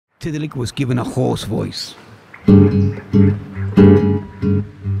Tiddalik was given a hoarse voice. And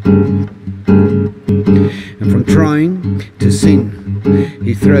from trying to sing,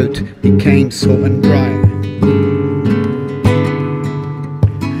 his throat became sore and dry.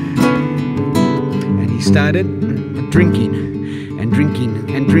 And he started drinking and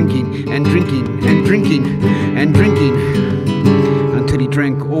drinking and drinking and drinking and drinking and drinking until he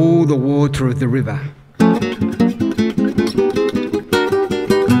drank all the water of the river.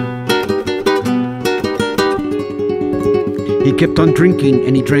 He kept on drinking,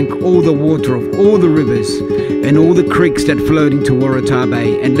 and he drank all the water of all the rivers and all the creeks that flowed into Woorayil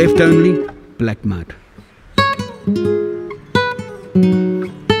Bay, and left only black mud.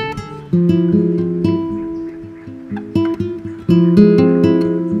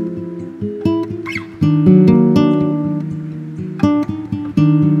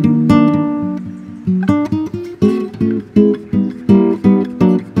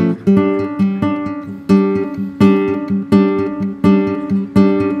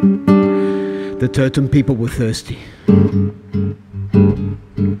 The Totem people were thirsty.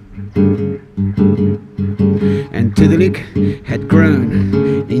 And Tiddalik had grown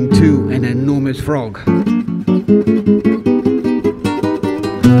into an enormous frog.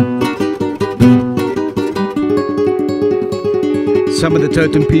 Some of the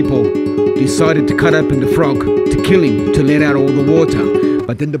Totem people decided to cut open the frog to kill him, to let out all the water.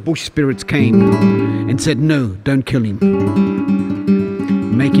 But then the bush spirits came and said, "No, don't kill him.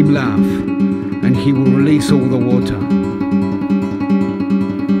 Make him laugh, and he will release all the water."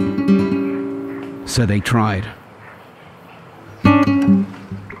 So they tried.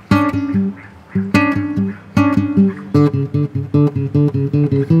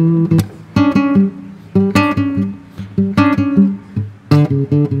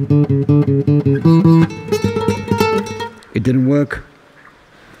 It didn't work,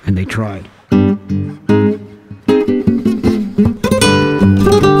 and they tried.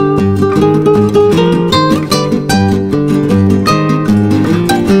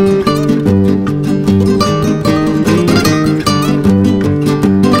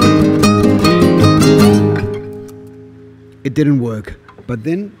 It didn't work, but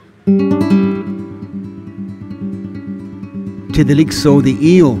then Tiddalik saw the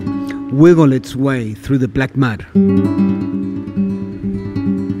eel wiggle its way through the black mud.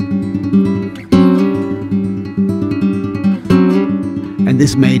 And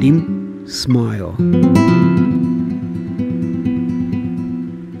this made him smile.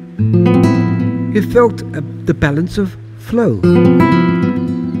 He felt the balance of flow.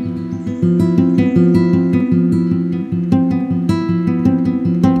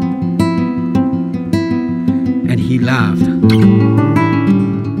 He laughed and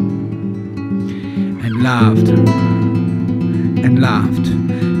laughed and laughed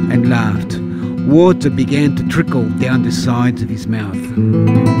and laughed. Water began to trickle down the sides of his mouth.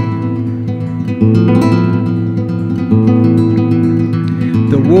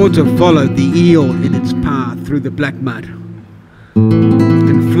 The water followed the eel in its path through the black mud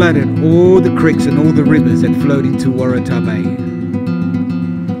and flooded all the creeks and all the rivers that flowed into Woorayil Bay.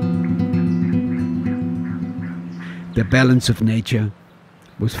 The balance of nature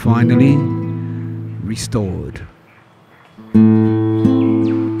was finally restored.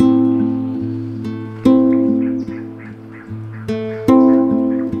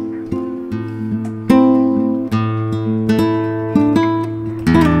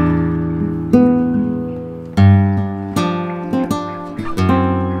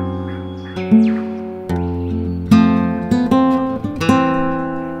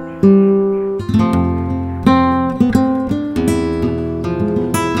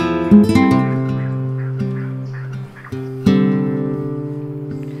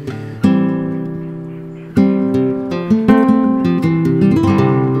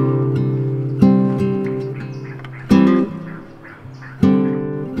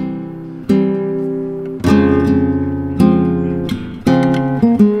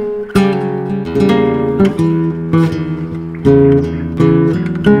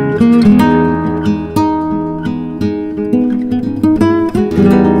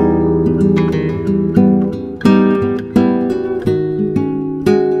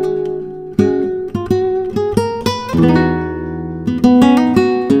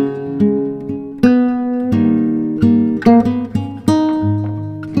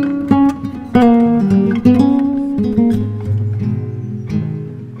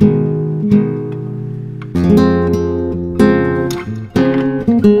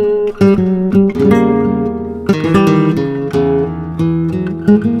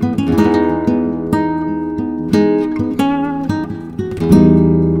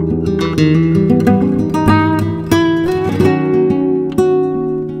 Bye.